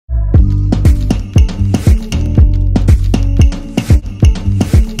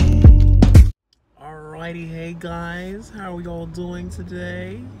guys, how are we all doing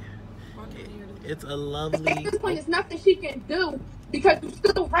today? It's a lovely. At this point, it's nothing she can do because you're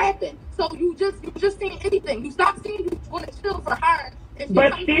still rapping. So you just saying anything. You stop saying you want to chill for her.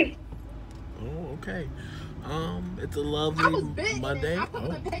 Oh, okay. It's a lovely Monday. I put on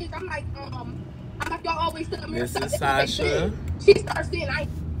the page. I'm like y'all always sit in the mirror. This is Sasha. She starts saying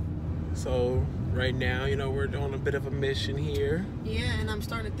So right now, you know, we're on a bit of a mission here. Yeah, and I'm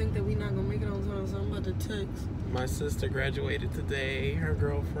starting to think that we're not gonna make it on time, so I'm about to text. My sister graduated today. Her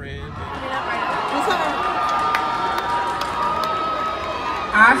girlfriend. What's up?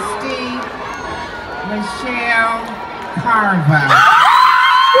 Asti Michelle Carver.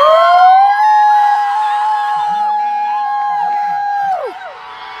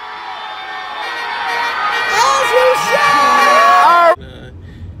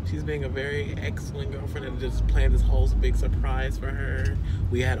 She's being a very excellent girlfriend and just planned this whole big surprise for her.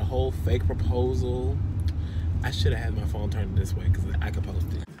 We had a whole fake proposal. I should have had my phone turned this way because I could post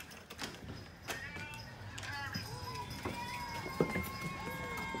it.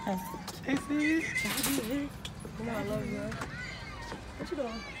 Hey, sis. You know I love you. What you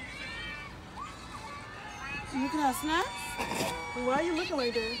doing? You looking at snacks? Why are you looking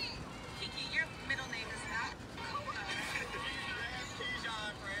like that? Kiki, your middle name is not Kona.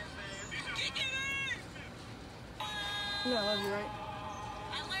 You know I love you, right?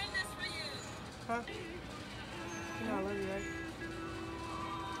 I learned this for you. Huh? You know I love you, right?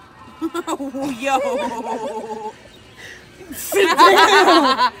 Yo. Sit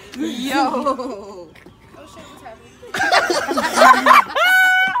down. Yo. Oh shit, what's happening?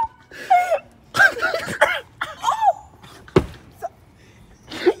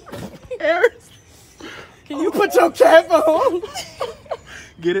 Can you put your cap on?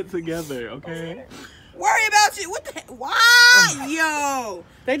 Get it together, okay? Worry about you. What the heck? Why? Yo.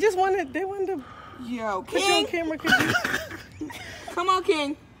 They wanted to Yo, put you on King. camera. Could you? Come on,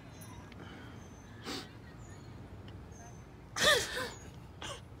 King.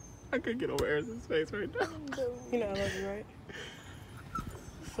 I couldn't get over Harrison's face right now. You know I love you, right?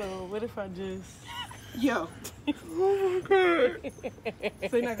 So what if I just... Yo. Oh my god.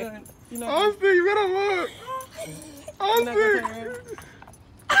 So you're not going... Austin, you better look. You're not going to turn around?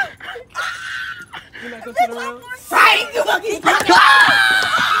 You're not going to turn around? Fight! You fucking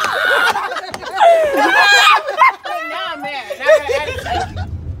Now I'm mad.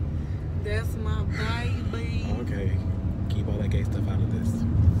 That's my baby. Okay, keep all that gay stuff out of this.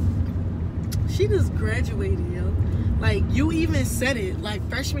 She just graduated, yo. Like, you even said it. Like,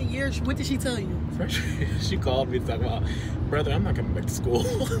 freshman year, what did she tell you? She called me to talk about, brother, I'm not coming back to school.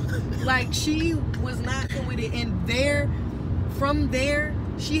 Like, she was not going with it. And from there,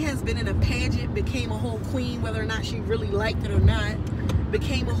 she has been in a pageant, became a whole queen, whether or not she really liked it or not.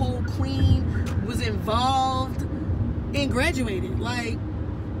 Became a whole queen, was involved, and graduated. Like,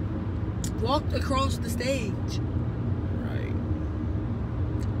 walked across the stage. Right.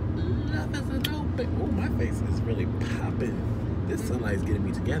 Love is an open. Oh, my face is really popping. This sunlight's getting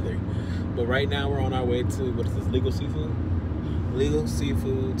me together. But right now we're on our way to, what is this, Legal Seafood? Legal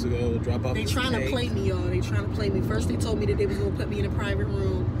Seafood to go drop off. They trying to play me, y'all. They trying to play me. First they told me that they was going to put me in a private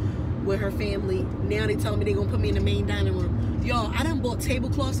room with her family. Now they telling me they going to put me in the main dining room. Y'all, I done bought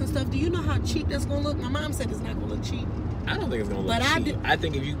tablecloths and stuff. Do you know how cheap that's going to look? My mom said it's not going to look cheap. I don't think it's going to look cheap. I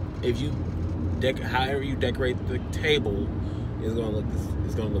think if you however you decorate the table, it's going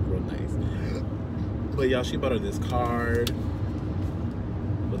to look real nice. But y'all, she bought her this card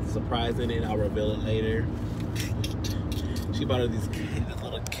with a surprise in it. I'll reveal it later. She bought her this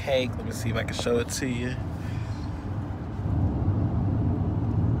little cake. Let me see if I can show it to you.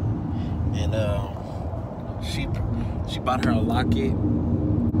 And she bought her a locket.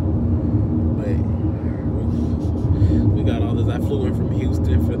 But we got all this. I flew in from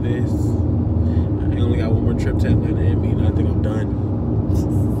Houston for this. I only got one more trip to Atlanta and me, and I think I'm done.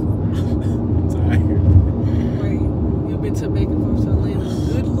 I'm tired. Wait, you've been to Bacon from Atlanta.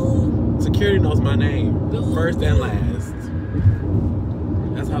 Good Lord. Security knows my name, Good first Lord. and last.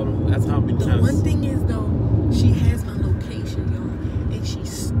 That's how many The times. one thing is though, she has my location, y'all, and she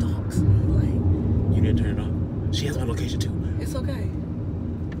stalks me. Like, You didn't turn it off. She has my location too. it's okay.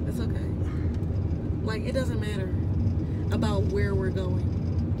 It's okay. Like, it doesn't matter about where we're going.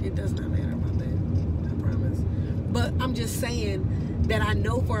 It does not matter about that. I promise. But I'm just saying that I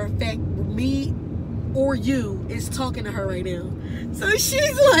know for a fact me or you is talking to her right now. So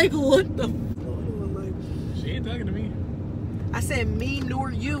she's like, what the f? She ain't talking to me. I said me nor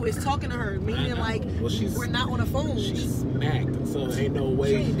you is talking to her, meaning like we're not on the phone. She's smacked, so ain't no She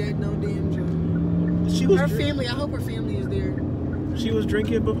way. ain't that no damn joke. Her family, I hope her family is there. She was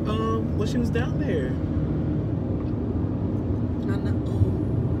drinking, but when she was down there. I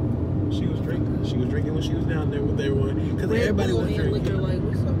know. She was drinking. She was drinking when she was down there with everyone. Because everybody was drinking. Liquor, like,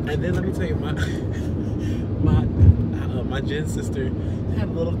 what's up? And then let me tell you, my Jen sister had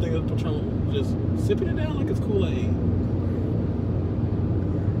a little thing of Patron, just sipping it down like it's Kool-Aid.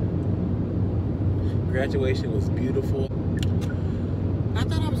 Graduation was beautiful. I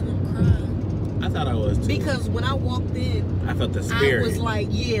thought I was gonna cry. I thought I was too. Because when I walked in, I felt the spirit. I was like,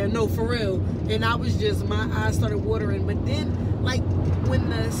 yeah, no, for real. And I was just, my eyes started watering. But then, like, when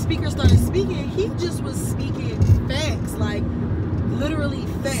the speaker started speaking, he just was speaking facts, like, literally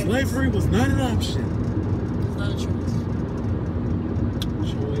facts. Slavery was not an option. It's not a choice.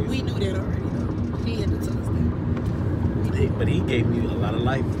 We knew that already, though. He had to tell us that. But he gave me a lot of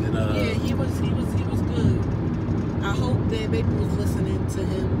life. And, yeah, he was good. I hope that baby was listening to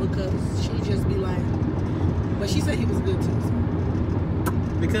him because she just be like, but she said he was good too. So.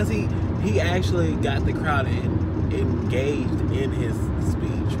 Because he actually got the crowd engaged in his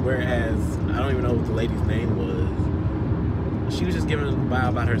speech, whereas I don't even know what the lady's name was. She was just giving a bio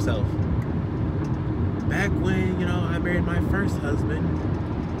about herself. Back when, you know, I married my first husband.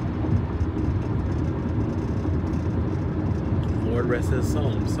 Lord rest his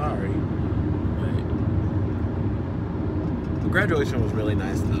soul, I'm sorry. But the graduation was really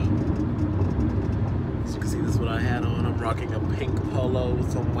nice though. As you can see, this is what I had on. I'm rocking a pink polo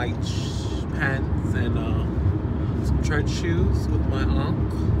with some white pants and some church shoes with my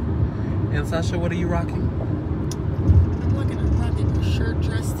uncle. And Sasha, what are you rocking? I'm rocking a shirt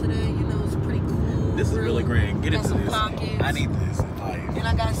dress today. You know, it's pretty cool. This is really grand. Get into this. Pockets. I need this in life. And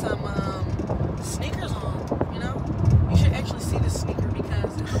I got some sneakers on, you know? You should actually see the sneaker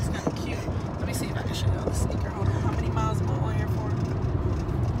because it looks kind of cute. Let me see if I can show y'all the sneaker. Hold on. How many miles am I on here for?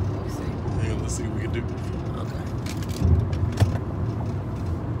 Let me see. Yeah, let's see what we can do. Okay.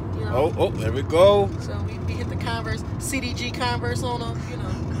 You know, Oh, there we go. so we hit the Converse, CDG Converse on them, you know.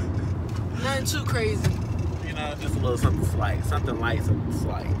 Nothing too crazy. You know, just a little something slight. Something light, something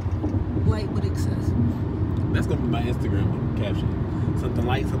slight. Light but excessive. That's going to be my Instagram caption. Something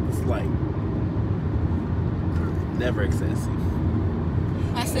light, something slight. Never excessive.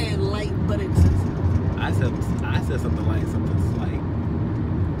 I said light but excessive. I said something light, something slight.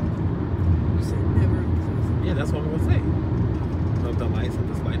 You said never excessive. Yeah, that's what I'm going to say. Something light,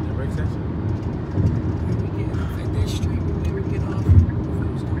 something slight, never excessive. We get off at that street where we would get off before we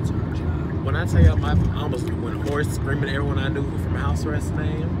was going to our job. When I tell y'all, I almost went hoarse screaming at everyone I knew from house arrest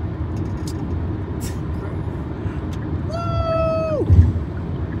name.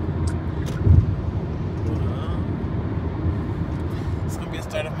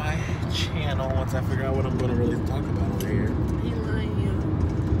 Start of my channel once I figure out what I'm going to really talk about over here. He lying, yeah.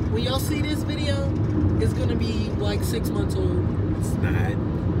 When y'all see this video, it's going to be like 6 months old. It's not.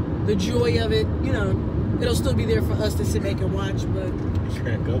 The joy of it, you know, it'll still be there for us to sit back and watch, but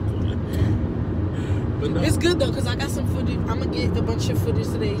crack up on it. But no. It's good though, because I got some footage. I'm going to get a bunch of footage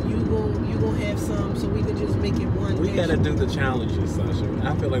today. You gonna have some, so we can just make it one. We got to do the challenges, Sasha.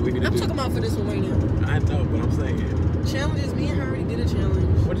 I feel like we need to I'm talking about for this one right now. I know, but I'm saying. Challenges, me and her already did a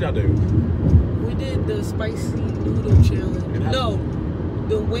challenge. What did y'all do? We did the spicy noodle challenge. No,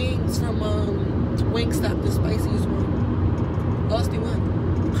 the wings from Wingstop, the spiciest one. Dusty won.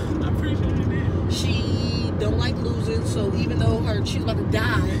 I'm pretty sure you did. She don't like losing, so even though she's about to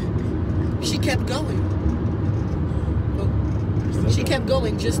die, she kept going. She kept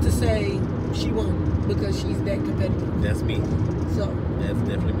going just to say she won because she's that competitive. That's me. So that's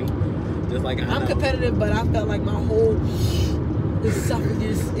definitely me. Just like I'm competitive, but I felt like my whole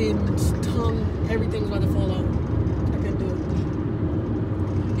esophagus and tongue, everything was about to fall out. I couldn't do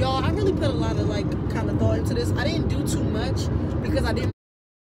it. Y'all, I really put a lot of like kind of thought into this. I didn't do too much because I didn't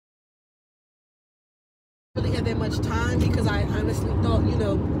really have that much time because I honestly thought, you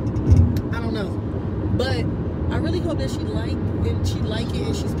know, I don't know. But I really hope that she like it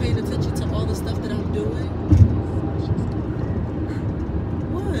and she's paying attention to all the stuff that I'm doing.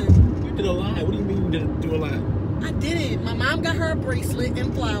 What? You did a lot. What do you mean you didn't do a lot? I didn't. My mom got her a bracelet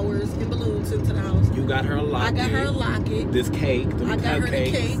and flowers and balloons into the house. You got her a locket. I got her a locket. This cake, the I got her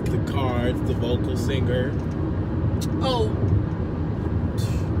the cake. The cards, the vocal singer. Oh.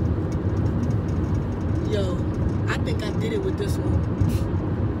 Yo, I think I did it with this one.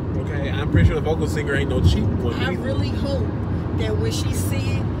 Okay, I'm pretty sure the vocal singer ain't no cheap one. I really hope that when she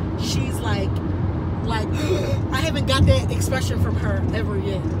see it, she's like, I haven't got that expression from her ever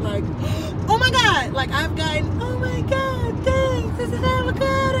yet. Like, oh my God. Like, I've gotten, oh my God, thanks, this is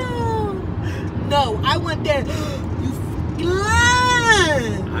avocado. No, I want that, you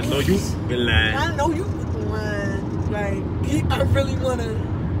lying. I know you been lying. I know you lying. Like, I really want to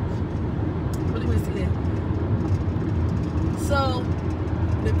see that. So,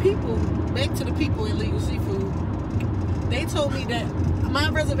 the people, back to the people at Legal Seafood, they told me that my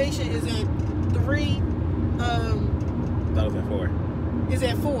reservation is at 3, That was at 4. is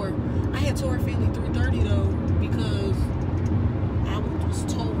at 4. I had told our family 3:30 though, because I was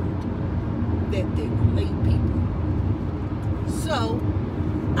told that they were late people. So,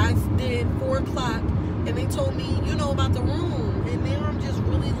 I did 4 o'clock, and they told me, you know, about the room. And now I'm just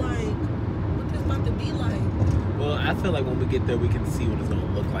really like, what this about to be like? Well, I feel like when we get there, we can see what it's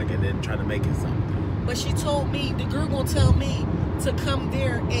gonna look like, and then try to make it something. But she told me, the girl gonna tell me to come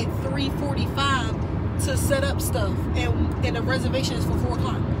there at 3:45 to set up stuff, and the reservation is for 4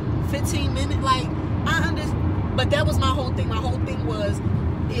 o'clock. 15 minutes, like, I understand. But that was my whole thing. My whole thing was,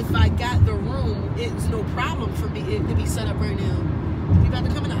 if I got the room, it's no problem for me to be set up right now. We about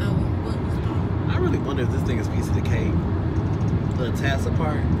to come in an hour. What was the problem? I really wonder if this thing is piece of the cake. The Tassa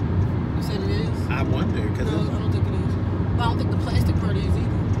part. You said it is? I wonder, because No, I don't think it is. But I don't think the plastic part is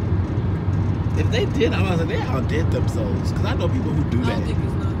either. if they did, I was like, they outdid themselves. Because I know people who do I that. don't think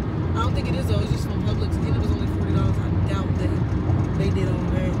it's not. I don't think it is though. It's just from Publix, and it was only $40. I doubt that they did all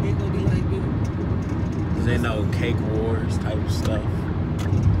that. They're gonna be like, dude. They know cake wars type stuff.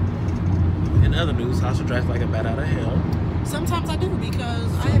 In other news, Sasha dressed like a bat out of hell. Sometimes I do, because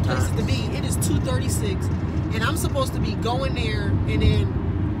I have places to be. It is 2:36, and I'm supposed to be going there and then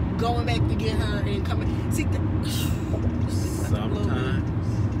going back to get her and coming. See, Sometimes.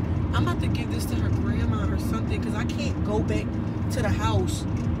 I'm about to give this to her grandma or something, because I can't go back to the house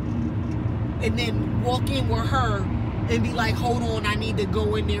and then walk in with her and be like, hold on, I need to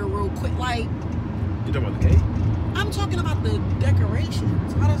go in there real quick. Like, You talking about the cake? I'm talking about the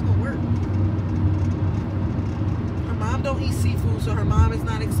decorations. How that's gonna work? Her mom don't eat seafood, so her mom is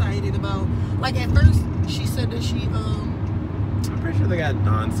not excited about. Like, at first, she said that she I'm pretty sure they got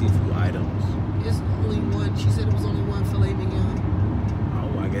non-seafood items. it's only one. She said it was only one filet mignon.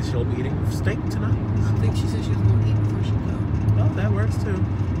 Oh, I guess she'll be eating steak tonight. I think she said she was gonna eat before she go. Oh, that works too.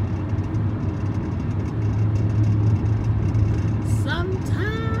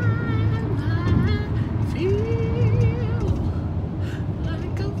 Sometimes I feel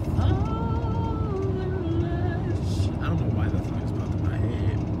like a falling lash. I don't know why that song just popped in my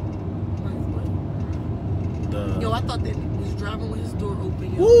head. Like what? The Yo, I thought that he was driving with his door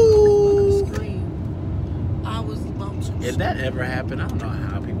open. Yo, Woo! I was about to scream. I was about to. if that ever happened, I don't know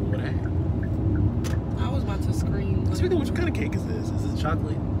how people would act. I was about to scream. Speaking of which, what kind of cake is this? Is it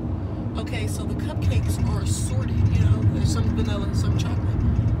chocolate? Okay, so the cupcakes are assorted, you know. There's some vanilla, some chocolate.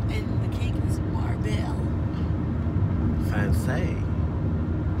 And the cake is Marbelle. Fancy.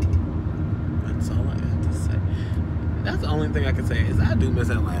 That's all I have to say. That's the only thing I can say is I do miss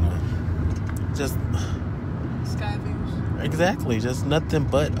Atlanta. Just Sky views. exactly, just nothing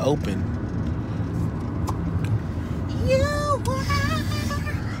but open. You were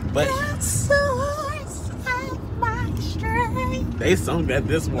But the source of my strength. they sung that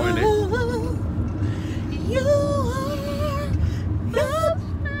this morning. Ooh, you are the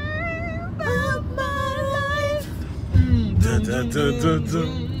love of my life. Dun, dun, dun, dun,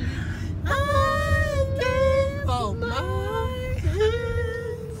 dun.